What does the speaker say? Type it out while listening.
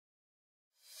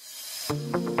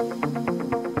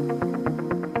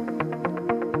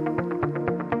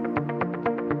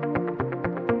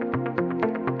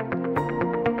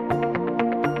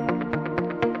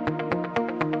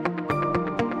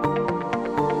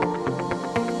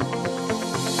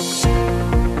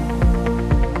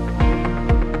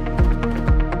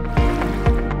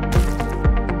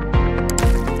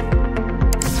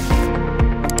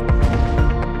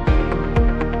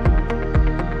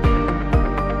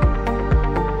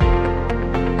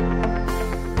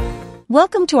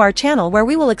Welcome to our channel where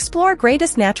we will explore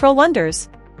greatest natural wonders.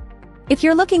 If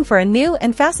you're looking for a new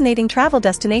and fascinating travel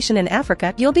destination in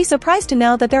Africa, you'll be surprised to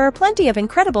know that there are plenty of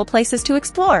incredible places to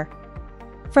explore.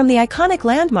 From the iconic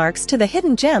landmarks to the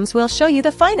hidden gems, we'll show you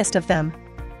the finest of them.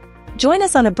 Join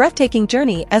us on a breathtaking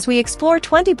journey as we explore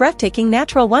 20 breathtaking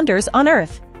natural wonders on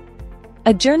Earth.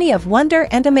 A journey of wonder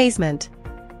and amazement.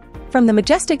 From the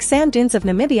majestic sand dunes of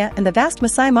Namibia and the vast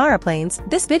Masai Mara plains,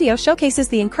 this video showcases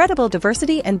the incredible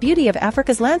diversity and beauty of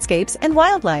Africa's landscapes and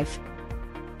wildlife.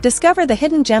 Discover the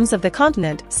hidden gems of the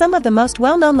continent. Some of the most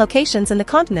well-known locations in the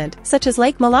continent, such as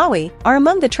Lake Malawi, are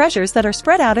among the treasures that are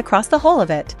spread out across the whole of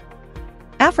it.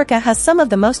 Africa has some of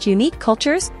the most unique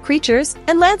cultures, creatures,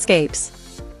 and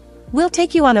landscapes. We'll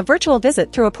take you on a virtual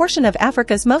visit through a portion of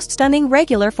Africa's most stunning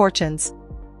regular fortunes.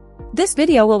 This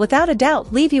video will without a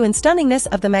doubt leave you in stunningness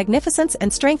of the magnificence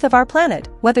and strength of our planet,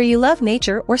 whether you love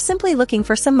nature or simply looking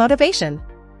for some motivation.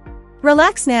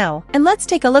 Relax now, and let's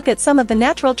take a look at some of the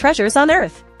natural treasures on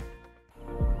Earth.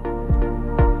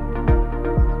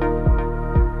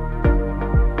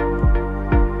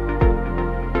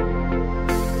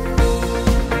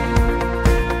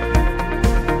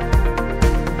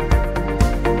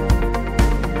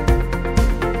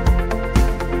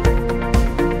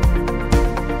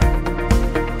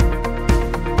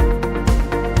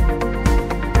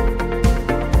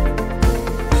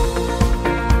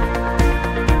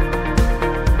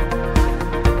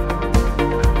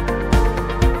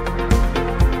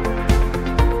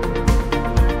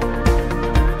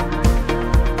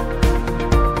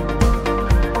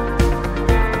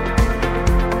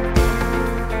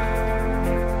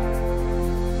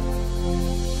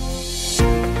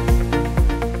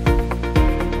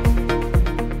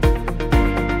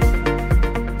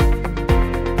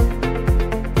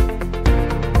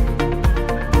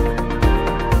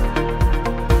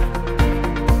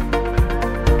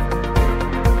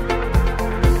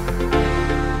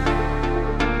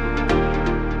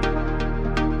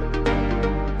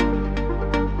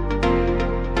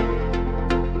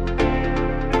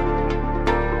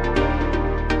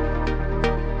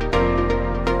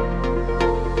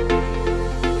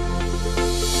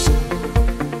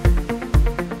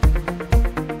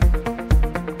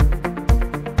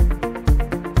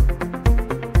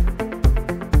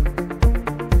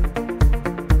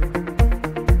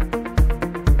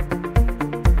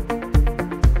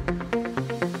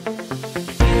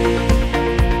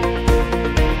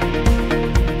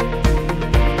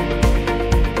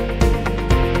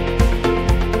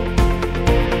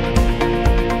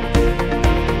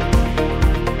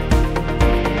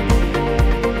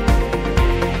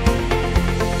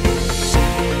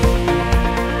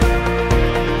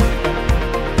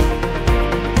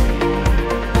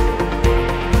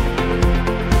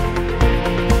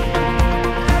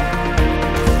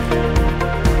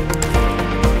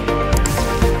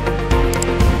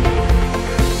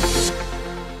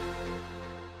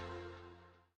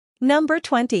 Number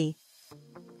 20.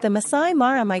 The Masai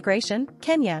Mara Migration,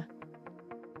 Kenya.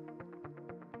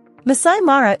 Masai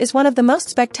Mara is one of the most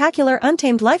spectacular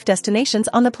untamed life destinations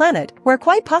on the planet, where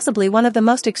quite possibly one of the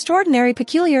most extraordinary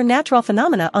peculiar natural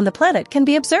phenomena on the planet can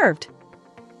be observed.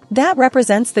 That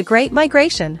represents the Great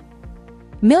Migration.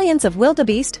 Millions of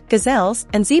wildebeest, gazelles,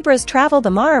 and zebras travel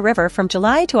the Mara River from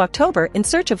July to October in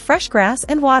search of fresh grass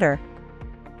and water.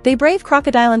 They brave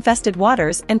crocodile-infested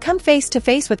waters and come face to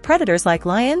face with predators like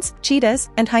lions, cheetahs,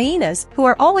 and hyenas, who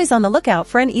are always on the lookout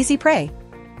for an easy prey.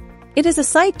 It is a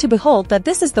sight to behold that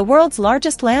this is the world's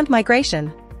largest land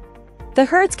migration. The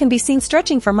herds can be seen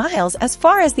stretching for miles as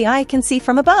far as the eye can see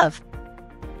from above.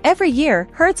 Every year,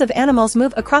 herds of animals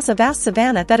move across a vast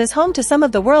savanna that is home to some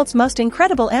of the world's most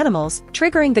incredible animals,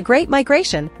 triggering the Great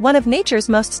Migration, one of nature's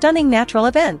most stunning natural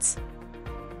events.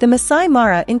 The Masai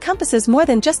Mara encompasses more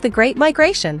than just the Great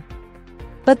Migration.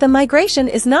 But the migration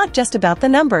is not just about the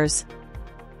numbers.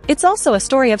 It's also a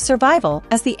story of survival,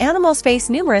 as the animals face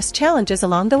numerous challenges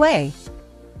along the way.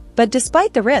 But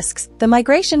despite the risks, the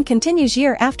migration continues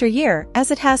year after year, as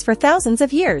it has for thousands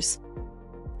of years.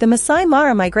 The Masai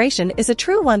Mara migration is a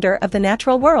true wonder of the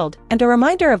natural world, and a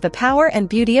reminder of the power and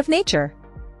beauty of nature.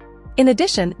 In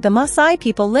addition, the Maasai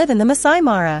people live in the Masai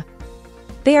Mara.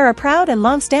 They are a proud and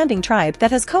long-standing tribe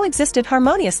that has coexisted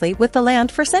harmoniously with the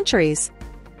land for centuries.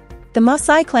 The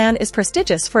Maasai clan is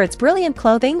prestigious for its brilliant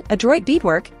clothing, adroit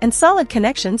beadwork, and solid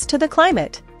connections to the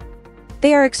climate.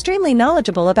 They are extremely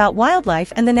knowledgeable about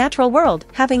wildlife and the natural world,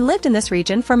 having lived in this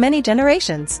region for many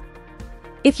generations.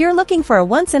 If you're looking for a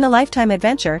once-in-a-lifetime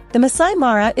adventure, the Masai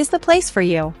Mara is the place for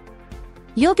you.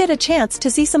 You'll get a chance to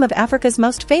see some of Africa's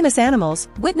most famous animals,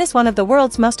 witness one of the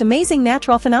world's most amazing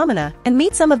natural phenomena, and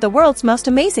meet some of the world's most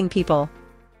amazing people.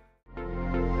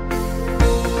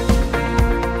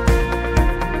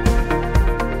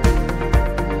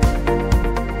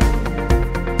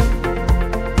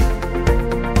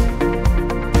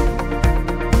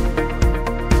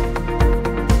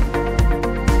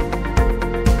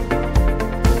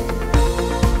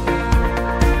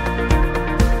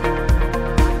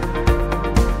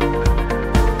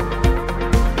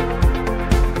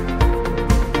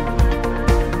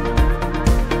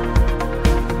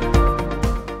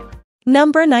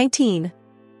 Number 19.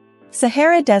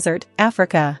 Sahara Desert,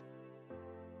 Africa.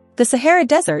 The Sahara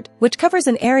Desert, which covers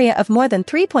an area of more than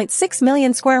 3.6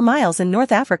 million square miles in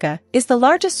North Africa, is the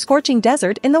largest scorching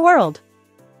desert in the world.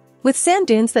 With sand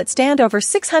dunes that stand over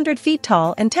 600 feet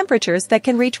tall and temperatures that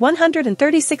can reach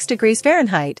 136 degrees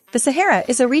Fahrenheit, the Sahara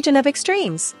is a region of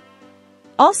extremes.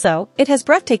 Also, it has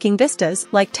breathtaking vistas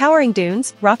like towering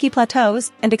dunes, rocky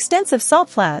plateaus, and extensive salt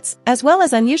flats, as well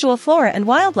as unusual flora and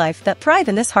wildlife that thrive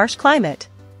in this harsh climate.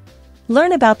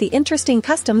 Learn about the interesting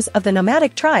customs of the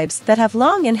nomadic tribes that have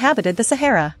long inhabited the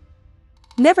Sahara.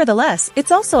 Nevertheless,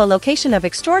 it's also a location of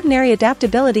extraordinary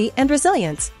adaptability and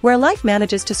resilience, where life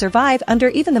manages to survive under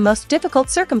even the most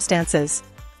difficult circumstances.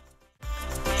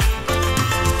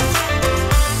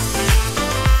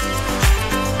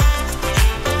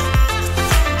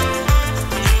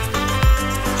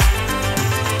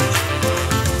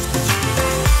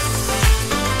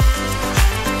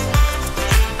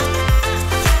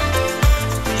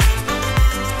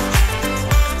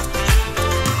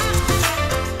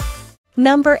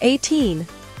 Number 18.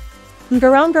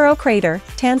 Ngorongoro Crater,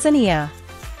 Tanzania.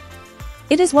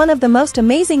 It is one of the most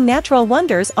amazing natural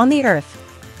wonders on the earth.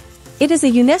 It is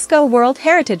a UNESCO World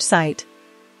Heritage Site.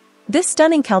 This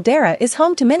stunning caldera is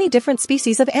home to many different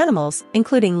species of animals,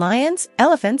 including lions,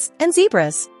 elephants, and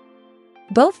zebras.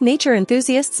 Both nature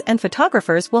enthusiasts and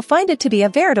photographers will find it to be a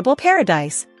veritable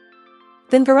paradise.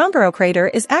 The Ngorongoro Crater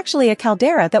is actually a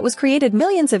caldera that was created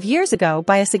millions of years ago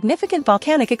by a significant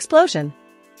volcanic explosion.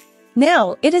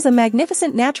 Now, it is a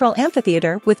magnificent natural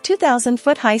amphitheater with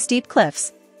 2,000-foot-high steep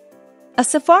cliffs. A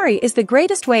safari is the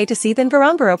greatest way to see the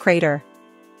Ngorongoro Crater.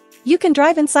 You can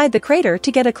drive inside the crater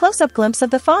to get a close-up glimpse of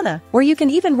the fauna, or you can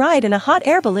even ride in a hot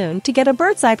air balloon to get a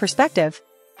bird's-eye perspective.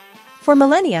 For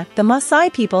millennia, the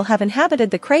Maasai people have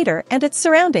inhabited the crater and its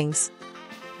surroundings.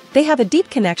 They have a deep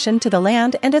connection to the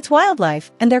land and its wildlife,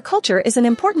 and their culture is an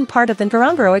important part of the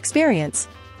Ngorongoro experience.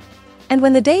 And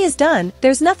when the day is done,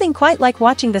 there's nothing quite like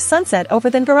watching the sunset over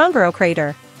the Ngorongoro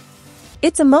Crater.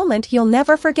 It's a moment you'll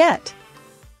never forget.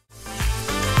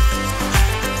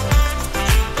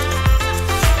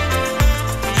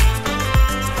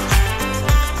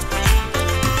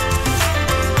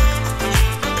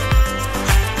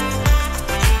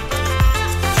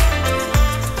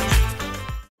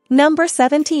 Number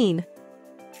 17.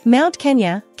 Mount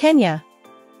Kenya, Kenya.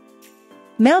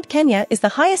 Mount Kenya is the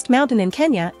highest mountain in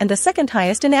Kenya and the second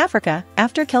highest in Africa,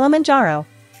 after Kilimanjaro.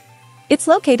 It's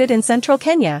located in central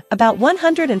Kenya, about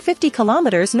 150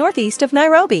 kilometers northeast of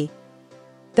Nairobi.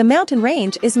 The mountain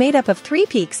range is made up of three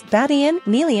peaks: Badian,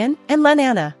 Nelian, and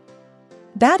Lenana.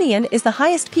 Badian is the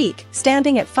highest peak,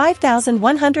 standing at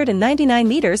 5,199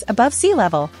 meters above sea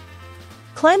level.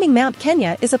 Climbing Mount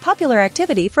Kenya is a popular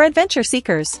activity for adventure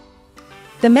seekers.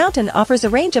 The mountain offers a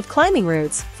range of climbing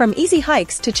routes, from easy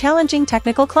hikes to challenging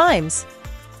technical climbs.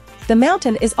 The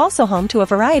mountain is also home to a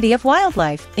variety of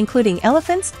wildlife, including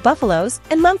elephants, buffaloes,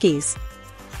 and monkeys.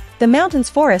 The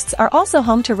mountain's forests are also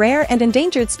home to rare and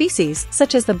endangered species,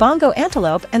 such as the Bongo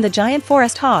antelope and the giant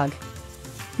forest hog.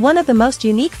 One of the most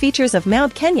unique features of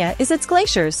Mount Kenya is its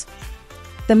glaciers.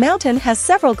 The mountain has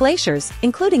several glaciers,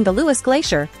 including the Lewis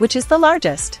Glacier, which is the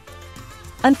largest.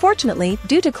 Unfortunately,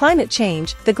 due to climate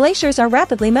change, the glaciers are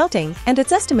rapidly melting, and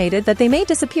it's estimated that they may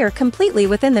disappear completely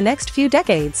within the next few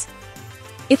decades.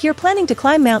 If you're planning to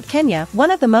climb Mount Kenya,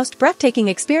 one of the most breathtaking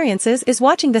experiences is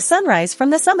watching the sunrise from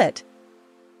the summit.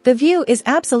 The view is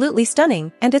absolutely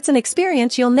stunning, and it's an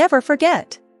experience you'll never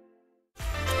forget.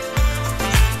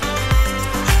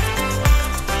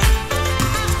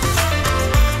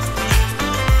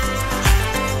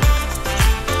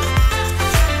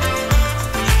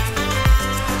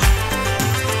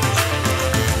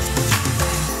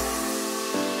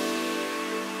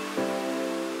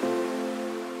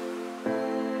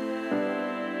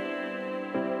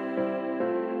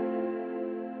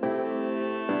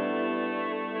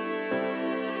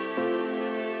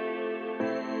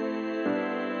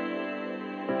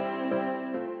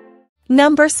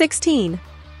 Number 16.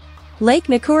 Lake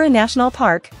Nakuru National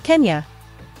Park, Kenya.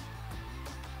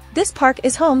 This park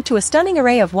is home to a stunning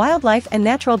array of wildlife and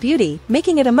natural beauty,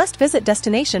 making it a must-visit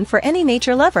destination for any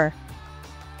nature lover.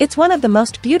 It's one of the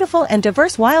most beautiful and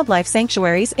diverse wildlife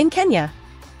sanctuaries in Kenya.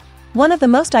 One of the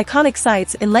most iconic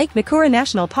sights in Lake Nakuru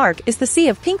National Park is the sea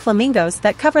of pink flamingos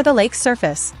that cover the lake's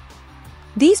surface.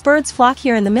 These birds flock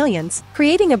here in the millions,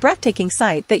 creating a breathtaking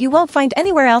sight that you won't find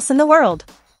anywhere else in the world.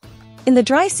 In the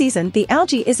dry season, the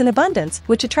algae is in abundance,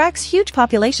 which attracts huge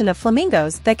population of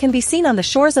flamingos that can be seen on the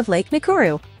shores of Lake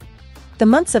Nakuru. The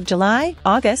months of July,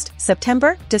 August,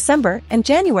 September, December, and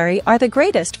January are the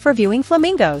greatest for viewing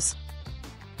flamingos.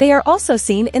 They are also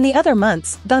seen in the other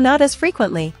months, though not as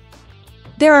frequently.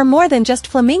 There are more than just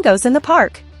flamingos in the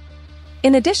park.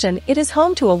 In addition, it is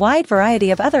home to a wide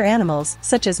variety of other animals,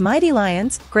 such as mighty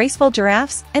lions, graceful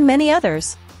giraffes, and many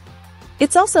others.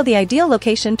 It's also the ideal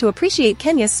location to appreciate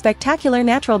Kenya's spectacular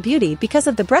natural beauty because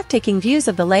of the breathtaking views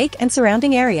of the lake and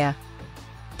surrounding area.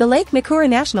 The Lake Nakuru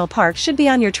National Park should be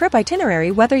on your trip itinerary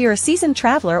whether you're a seasoned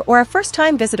traveler or a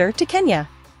first-time visitor to Kenya.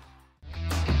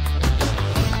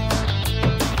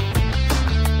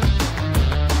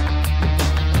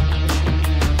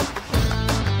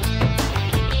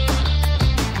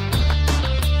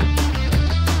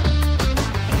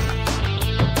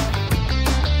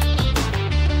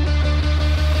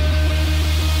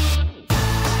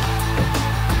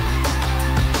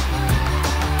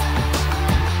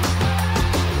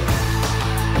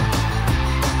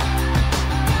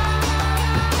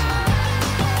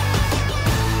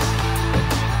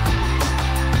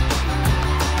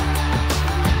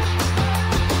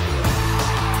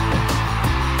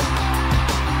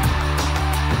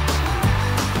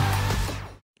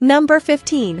 Number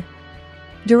 15.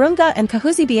 Virunga and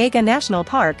Kahuzi-Biega National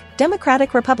Park,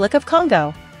 Democratic Republic of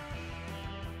Congo.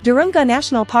 Virunga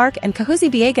National Park and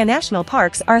Kahuzi-Biega National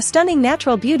Parks are a stunning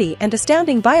natural beauty and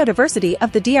astounding biodiversity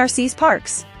of the DRC's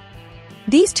parks.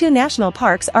 These two national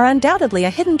parks are undoubtedly a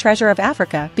hidden treasure of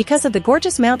Africa because of the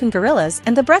gorgeous mountain gorillas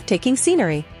and the breathtaking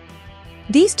scenery.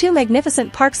 These two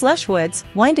magnificent parks' lush woods,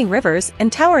 winding rivers,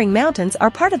 and towering mountains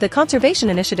are part of the conservation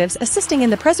initiatives assisting in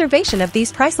the preservation of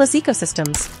these priceless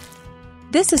ecosystems.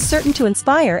 This is certain to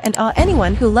inspire and awe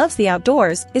anyone who loves the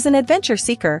outdoors, is an adventure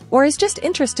seeker, or is just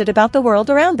interested about the world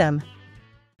around them.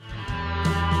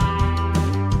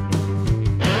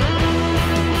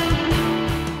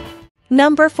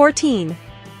 Number 14.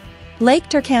 Lake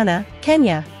Turkana,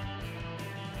 Kenya.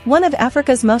 One of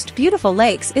Africa's most beautiful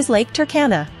lakes is Lake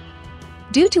Turkana.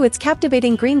 Due to its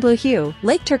captivating green-blue hue,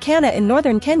 Lake Turkana in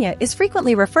northern Kenya is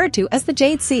frequently referred to as the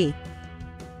Jade Sea.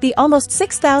 The almost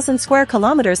 6,000 square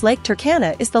kilometers Lake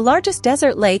Turkana is the largest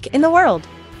desert lake in the world.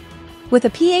 With a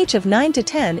pH of 9 to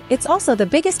 10, it's also the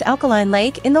biggest alkaline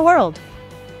lake in the world.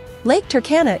 Lake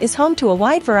Turkana is home to a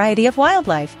wide variety of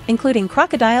wildlife, including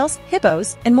crocodiles,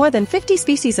 hippos, and more than 50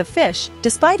 species of fish,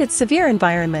 despite its severe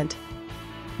environment.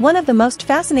 One of the most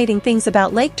fascinating things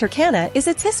about Lake Turkana is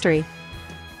its history.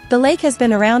 The lake has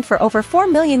been around for over 4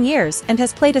 million years and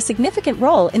has played a significant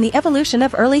role in the evolution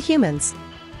of early humans.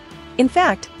 In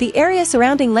fact, the area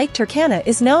surrounding Lake Turkana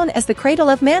is known as the cradle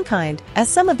of mankind, as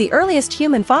some of the earliest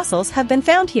human fossils have been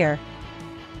found here.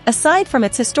 Aside from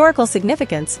its historical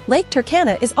significance, Lake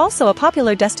Turkana is also a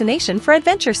popular destination for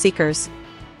adventure seekers.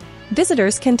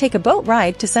 Visitors can take a boat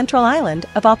ride to Central Island,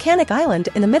 a volcanic island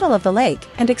in the middle of the lake,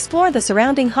 and explore the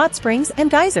surrounding hot springs and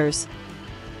geysers.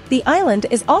 The island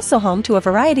is also home to a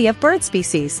variety of bird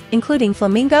species, including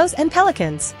flamingos and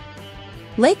pelicans.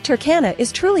 Lake Turkana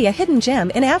is truly a hidden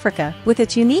gem in Africa, with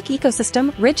its unique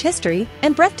ecosystem, rich history,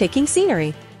 and breathtaking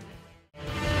scenery.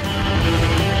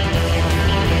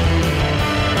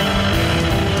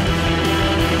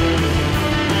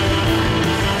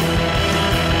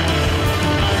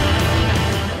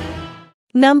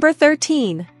 Number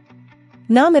 13.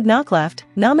 Namib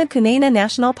Kunene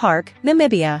National Park,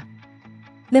 Namibia.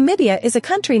 Namibia is a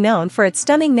country known for its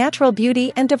stunning natural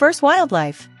beauty and diverse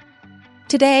wildlife.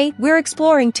 Today, we're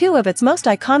exploring two of its most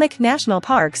iconic national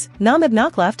parks, Namib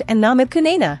and Namib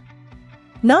Kunene.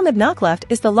 Namib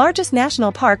is the largest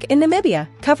national park in Namibia,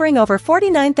 covering over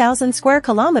 49,000 square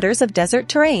kilometers of desert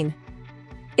terrain.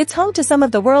 It's home to some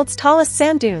of the world's tallest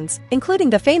sand dunes, including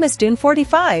the famous Dune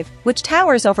 45, which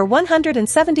towers over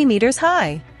 170 meters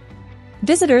high.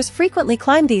 Visitors frequently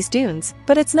climb these dunes,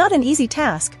 but it's not an easy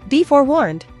task, be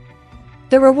forewarned.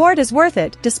 The reward is worth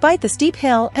it despite the steep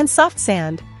hill and soft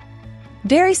sand.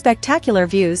 Very spectacular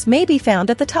views may be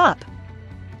found at the top.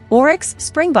 Oryx,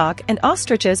 springbok, and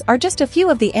ostriches are just a few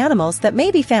of the animals that may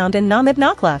be found in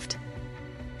Namib.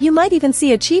 You might even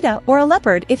see a cheetah or a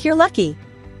leopard if you're lucky.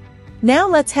 Now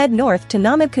let's head north to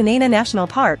Namib National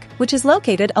Park, which is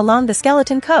located along the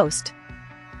Skeleton Coast.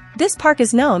 This park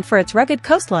is known for its rugged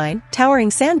coastline,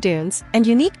 towering sand dunes, and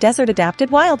unique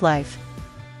desert-adapted wildlife.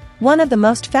 One of the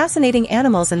most fascinating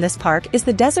animals in this park is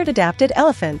the desert-adapted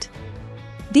elephant.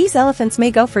 These elephants may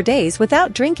go for days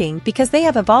without drinking because they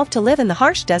have evolved to live in the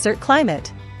harsh desert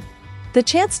climate. The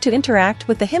chance to interact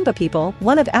with the Himba people,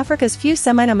 one of Africa's few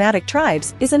semi-nomadic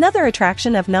tribes, is another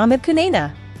attraction of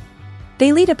Namib.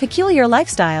 They lead a peculiar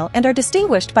lifestyle and are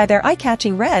distinguished by their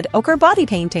eye-catching red ochre body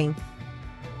painting.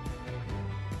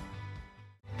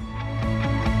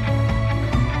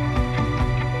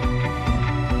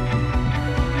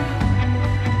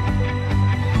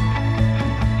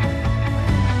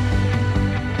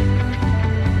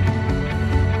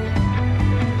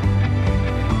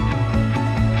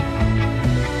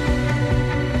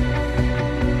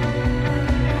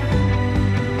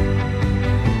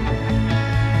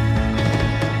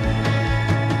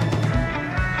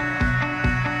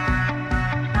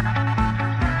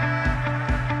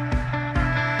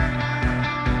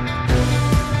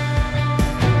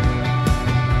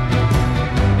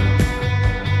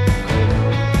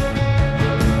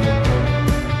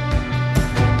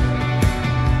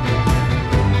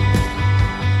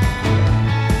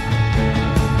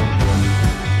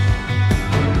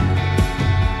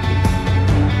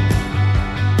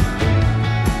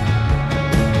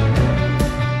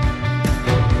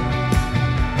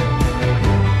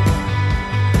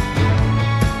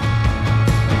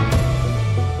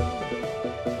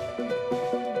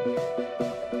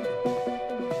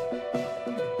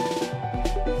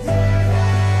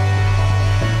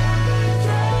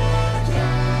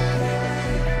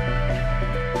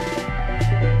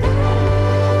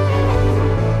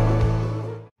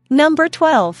 Number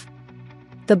 12.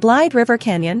 The Blyde River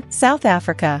Canyon, South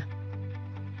Africa.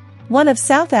 One of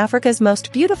South Africa's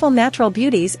most beautiful natural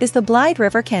beauties is the Blyde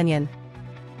River Canyon.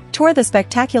 Tour the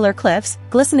spectacular cliffs,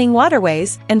 glistening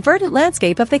waterways, and verdant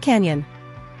landscape of the canyon.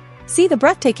 See the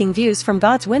breathtaking views from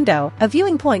God's Window, a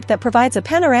viewing point that provides a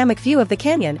panoramic view of the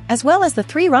canyon, as well as the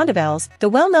three rondavels, the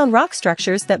well-known rock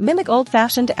structures that mimic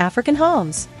old-fashioned African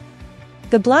homes.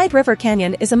 The Blyde River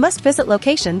Canyon is a must-visit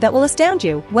location that will astound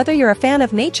you, whether you're a fan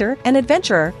of nature, an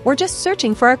adventurer, or just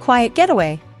searching for a quiet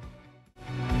getaway.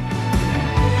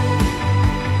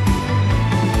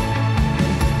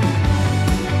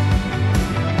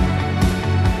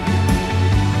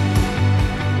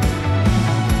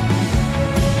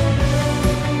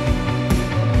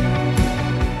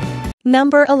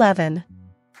 Number 11.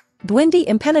 Bwindi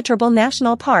Impenetrable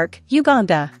National Park,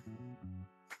 Uganda.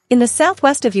 In the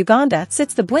southwest of Uganda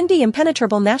sits the Bwindi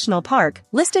Impenetrable National Park,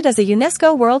 listed as a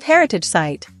UNESCO World Heritage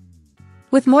Site.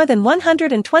 With more than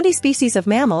 120 species of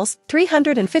mammals,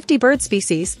 350 bird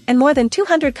species, and more than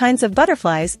 200 kinds of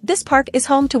butterflies, this park is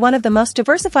home to one of the most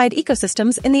diversified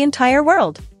ecosystems in the entire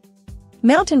world.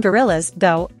 Mountain gorillas,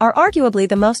 though, are arguably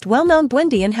the most well-known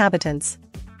Bwindi inhabitants.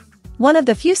 One of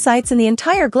the few sites in the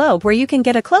entire globe where you can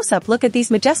get a close-up look at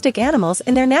these majestic animals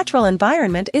in their natural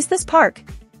environment is this park.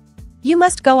 You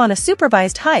must go on a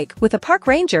supervised hike with a park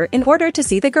ranger in order to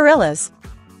see the gorillas.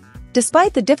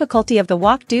 Despite the difficulty of the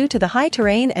walk due to the high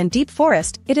terrain and deep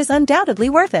forest, it is undoubtedly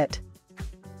worth it.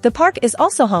 The park is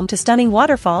also home to stunning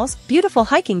waterfalls, beautiful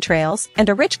hiking trails, and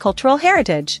a rich cultural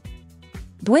heritage.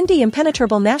 Bwindi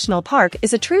Impenetrable National Park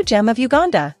is a true gem of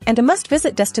Uganda and a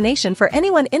must-visit destination for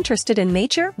anyone interested in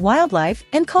nature, wildlife,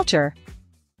 and culture.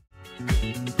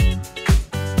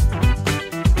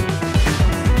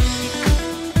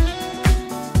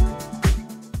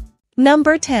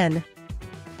 Number 10.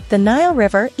 The Nile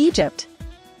River, Egypt.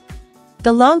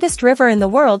 The longest river in the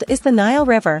world is the Nile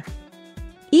River.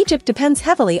 Egypt depends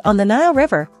heavily on the Nile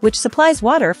River, which supplies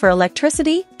water for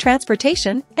electricity,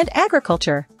 transportation, and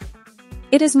agriculture.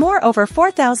 It is more over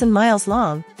 4,000 miles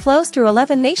long, flows through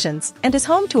 11 nations, and is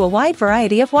home to a wide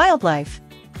variety of wildlife.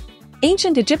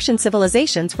 Ancient Egyptian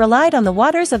civilizations relied on the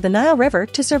waters of the Nile River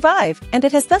to survive, and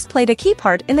it has thus played a key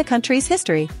part in the country's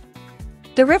history.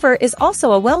 The river is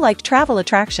also a well-liked travel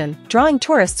attraction, drawing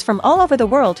tourists from all over the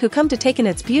world who come to take in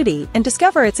its beauty and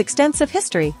discover its extensive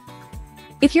history.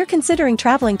 If you're considering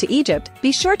traveling to Egypt,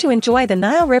 be sure to enjoy the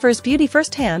Nile River's beauty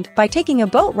firsthand by taking a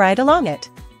boat ride along it.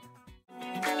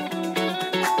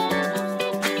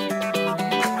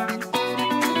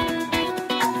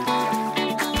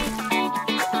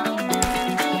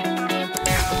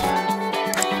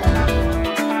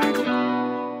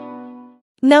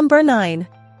 Number 9.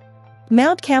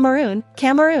 Mount Cameroon,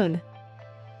 Cameroon.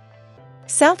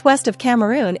 Southwest of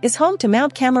Cameroon is home to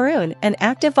Mount Cameroon, an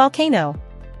active volcano.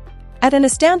 At an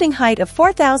astounding height of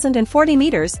 4,040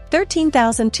 meters,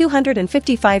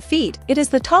 13,255 feet, it is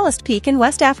the tallest peak in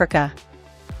West Africa.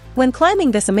 When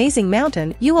climbing this amazing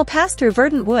mountain, you will pass through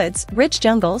verdant woods, rich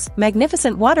jungles,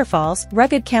 magnificent waterfalls,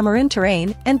 rugged Cameroon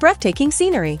terrain, and breathtaking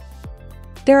scenery.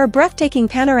 There are breathtaking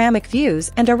panoramic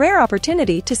views and a rare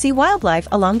opportunity to see wildlife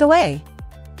along the way.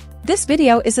 This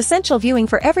video is essential viewing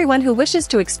for everyone who wishes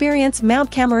to experience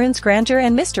Mount Cameroon's grandeur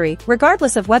and mystery,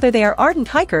 regardless of whether they are ardent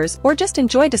hikers or just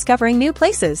enjoy discovering new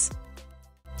places.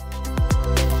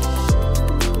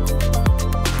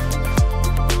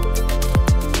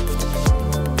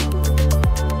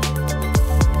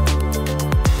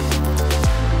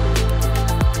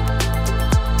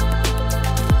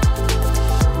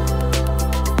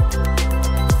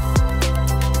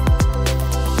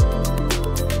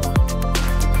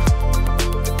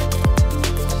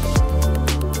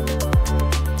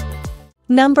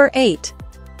 Number 8.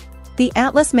 The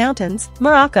Atlas Mountains,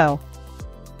 Morocco.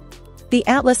 The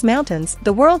Atlas Mountains,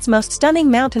 the world's most stunning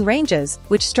mountain ranges,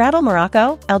 which straddle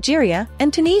Morocco, Algeria,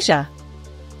 and Tunisia.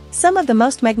 Some of the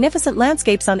most magnificent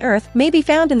landscapes on Earth may be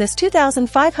found in this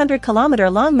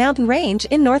 2,500-kilometer-long mountain range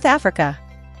in North Africa.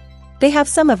 They have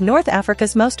some of North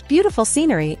Africa's most beautiful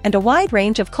scenery and a wide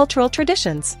range of cultural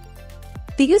traditions.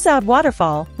 The Ouzoud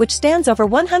waterfall, which stands over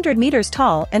 100 meters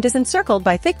tall and is encircled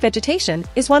by thick vegetation,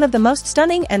 is one of the most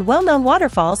stunning and well-known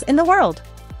waterfalls in the world.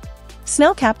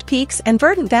 Snow-capped peaks and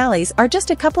verdant valleys are just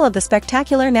a couple of the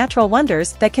spectacular natural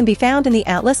wonders that can be found in the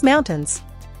Atlas Mountains.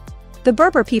 The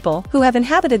Berber people, who have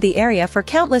inhabited the area for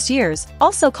countless years,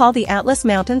 also call the Atlas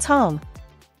Mountains home.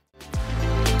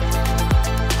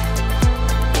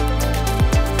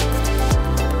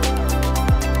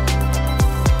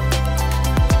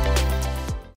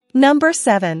 Number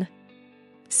 7.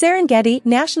 Serengeti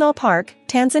National Park,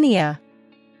 Tanzania.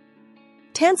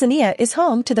 Tanzania is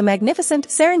home to the magnificent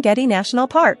Serengeti National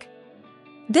Park.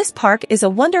 This park is a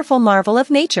wonderful marvel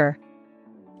of nature.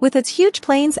 With its huge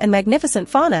plains and magnificent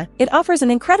fauna, it offers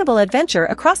an incredible adventure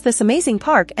across this amazing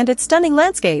park and its stunning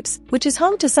landscapes, which is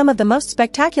home to some of the most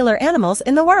spectacular animals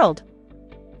in the world.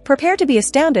 Prepare to be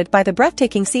astounded by the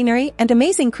breathtaking scenery and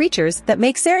amazing creatures that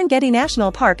make Serengeti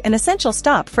National Park an essential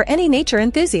stop for any nature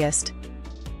enthusiast.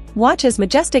 Watch as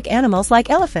majestic animals like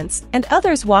elephants and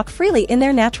others walk freely in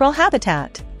their natural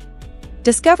habitat.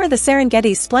 Discover the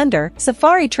Serengeti's splendor,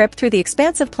 safari trip through the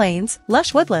expansive plains,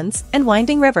 lush woodlands, and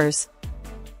winding rivers.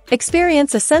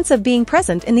 Experience a sense of being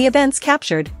present in the events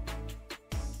captured.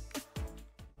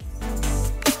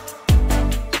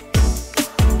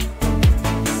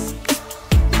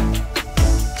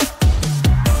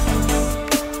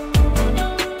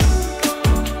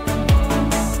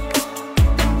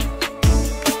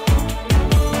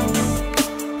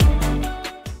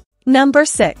 Number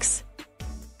 6.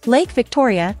 Lake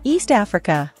Victoria, East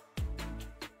Africa.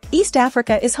 East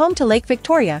Africa is home to Lake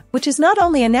Victoria, which is not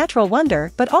only a natural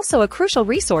wonder but also a crucial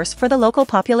resource for the local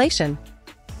population.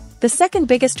 The second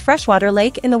biggest freshwater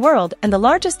lake in the world and the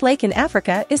largest lake in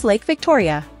Africa is Lake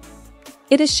Victoria.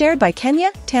 It is shared by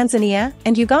Kenya, Tanzania,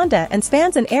 and Uganda and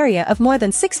spans an area of more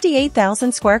than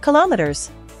 68,000 square kilometers.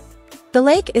 The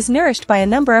lake is nourished by a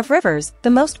number of rivers, the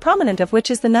most prominent of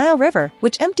which is the Nile River,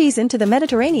 which empties into the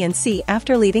Mediterranean Sea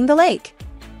after leaving the lake.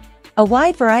 A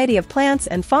wide variety of plants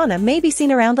and fauna may be seen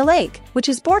around the lake, which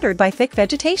is bordered by thick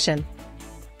vegetation.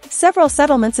 Several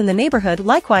settlements in the neighborhood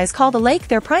likewise call the lake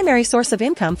their primary source of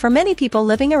income for many people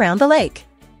living around the lake.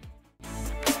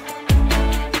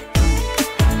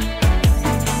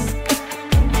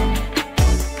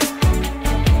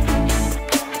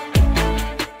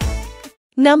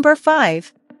 Number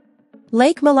 5.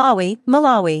 Lake Malawi,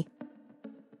 Malawi.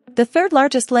 The third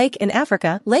largest lake in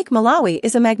Africa, Lake Malawi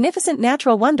is a magnificent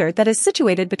natural wonder that is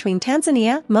situated between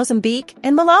Tanzania, Mozambique,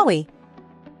 and Malawi.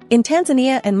 In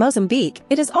Tanzania and Mozambique,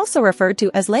 it is also referred to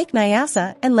as Lake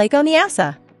Nyasa and Lake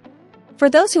Nyasa. For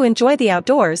those who enjoy the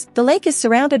outdoors, the lake is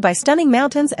surrounded by stunning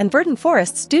mountains and verdant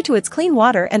forests due to its clean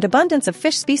water and abundance of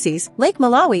fish species. Lake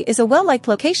Malawi is a well-liked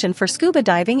location for scuba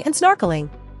diving and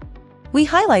snorkeling. We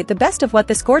highlight the best of what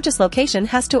this gorgeous location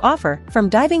has to offer, from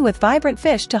diving with vibrant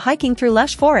fish to hiking through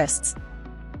lush forests.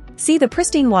 See the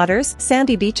pristine waters,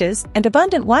 sandy beaches, and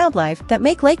abundant wildlife that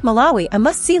make Lake Malawi a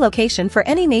must-see location for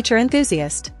any nature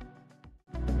enthusiast.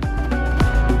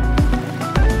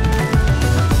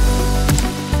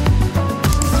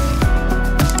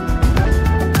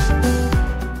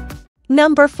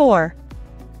 Number 4.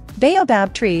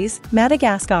 Baobab trees,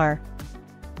 Madagascar.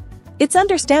 It's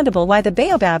understandable why the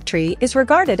baobab tree is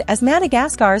regarded as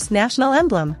Madagascar's national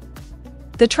emblem.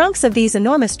 The trunks of these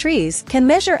enormous trees can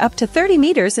measure up to 30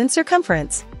 meters in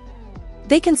circumference.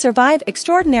 They can survive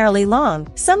extraordinarily long.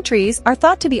 Some trees are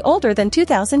thought to be older than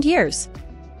 2,000 years.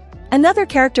 Another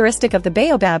characteristic of the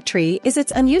baobab tree is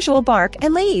its unusual bark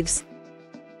and leaves.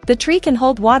 The tree can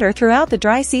hold water throughout the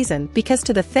dry season because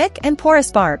of the thick and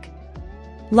porous bark.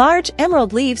 Large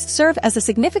emerald leaves serve as a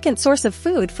significant source of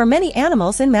food for many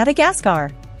animals in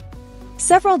Madagascar.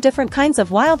 Several different kinds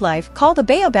of wildlife call the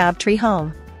baobab tree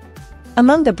home.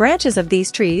 Among the branches of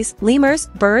these trees, lemurs,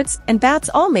 birds, and bats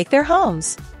all make their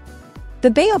homes. The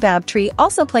baobab tree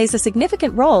also plays a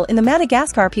significant role in the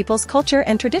Madagascar people's culture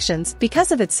and traditions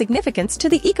because of its significance to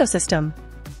the ecosystem.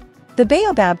 The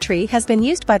baobab tree has been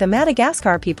used by the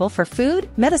Madagascar people for food,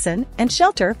 medicine, and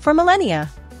shelter for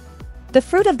millennia. The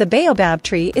fruit of the baobab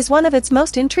tree is one of its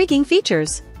most intriguing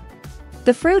features.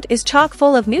 The fruit is chock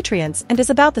full of nutrients and is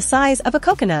about the size of a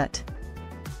coconut.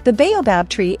 The baobab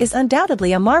tree is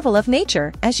undoubtedly a marvel of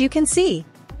nature, as you can see.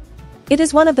 It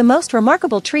is one of the most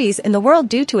remarkable trees in the world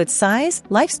due to its size,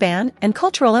 lifespan, and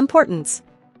cultural importance.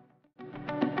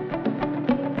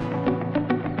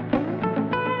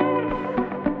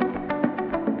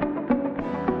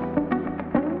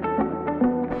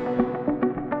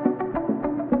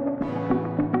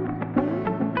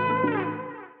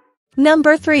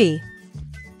 Number 3.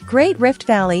 Great Rift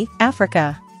Valley,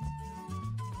 Africa.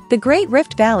 The Great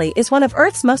Rift Valley is one of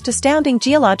Earth's most astounding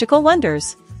geological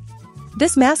wonders.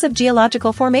 This massive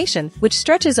geological formation, which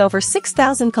stretches over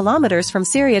 6,000 kilometers from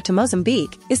Syria to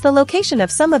Mozambique, is the location of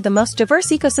some of the most diverse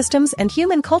ecosystems and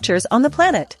human cultures on the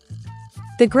planet.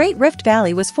 The Great Rift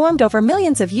Valley was formed over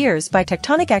millions of years by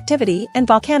tectonic activity and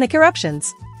volcanic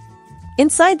eruptions.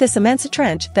 Inside this immense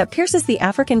trench that pierces the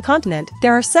African continent,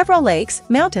 there are several lakes,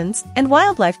 mountains, and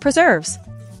wildlife preserves.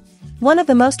 One of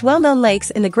the most well-known lakes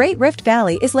in the Great Rift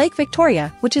Valley is Lake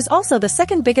Victoria, which is also the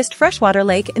second biggest freshwater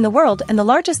lake in the world and the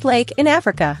largest lake in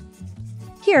Africa.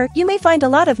 Here, you may find a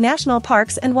lot of national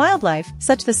parks and wildlife,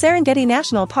 such as the Serengeti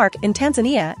National Park in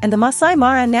Tanzania and the Masai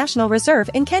Mara National Reserve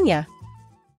in Kenya.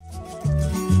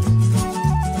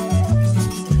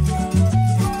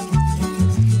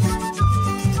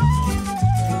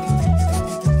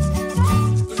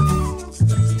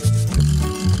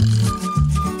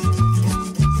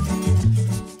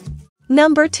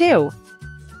 Number 2.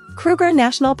 Kruger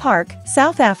National Park,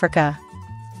 South Africa.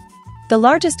 The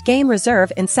largest game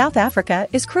reserve in South Africa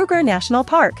is Kruger National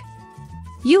Park.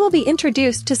 You will be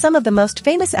introduced to some of the most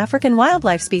famous African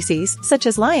wildlife species, such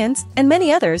as lions, and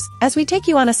many others, as we take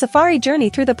you on a safari journey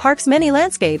through the park's many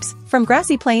landscapes, from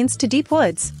grassy plains to deep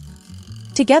woods.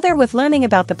 Together with learning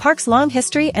about the park's long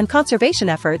history and conservation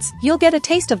efforts, you'll get a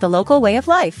taste of the local way of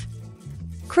life.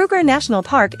 Kruger National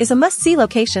Park is a must-see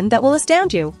location that will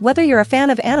astound you, whether you're a fan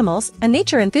of animals, a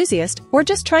nature enthusiast, or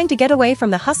just trying to get away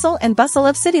from the hustle and bustle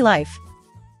of city life.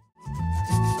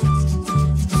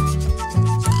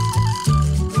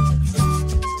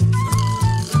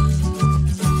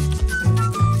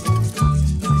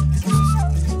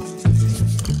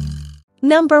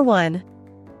 Number 1.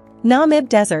 Namib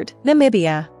Desert,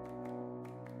 Namibia.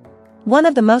 One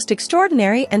of the most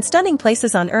extraordinary and stunning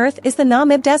places on Earth is the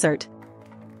Namib Desert.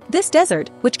 This desert,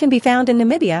 which can be found in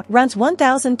Namibia, runs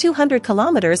 1,200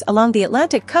 kilometers along the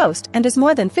Atlantic coast and is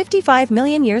more than 55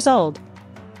 million years old.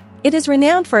 It is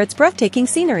renowned for its breathtaking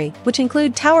scenery, which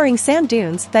include towering sand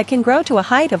dunes that can grow to a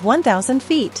height of 1,000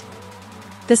 feet.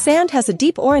 The sand has a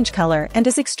deep orange color and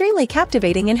is extremely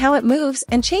captivating in how it moves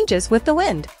and changes with the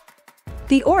wind.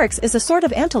 The oryx is a sort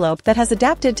of antelope that has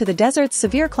adapted to the desert's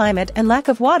severe climate and lack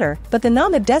of water, but the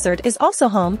Namib Desert is also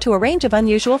home to a range of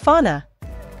unusual fauna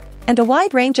and a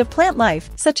wide range of plant life,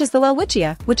 such as the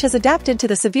welwitschia, which has adapted to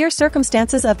the severe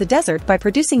circumstances of the desert by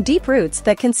producing deep roots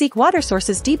that can seek water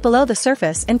sources deep below the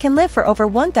surface and can live for over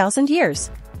 1,000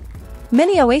 years.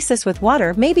 Many oases with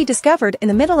water may be discovered in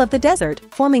the middle of the desert,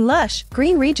 forming lush,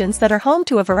 green regions that are home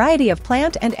to a variety of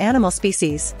plant and animal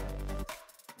species.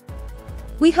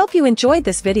 We hope you enjoyed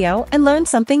this video and learned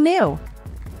something new.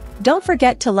 Don't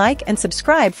forget to like and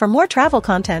subscribe for more travel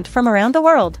content from around the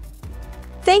world.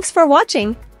 Thanks for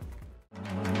watching!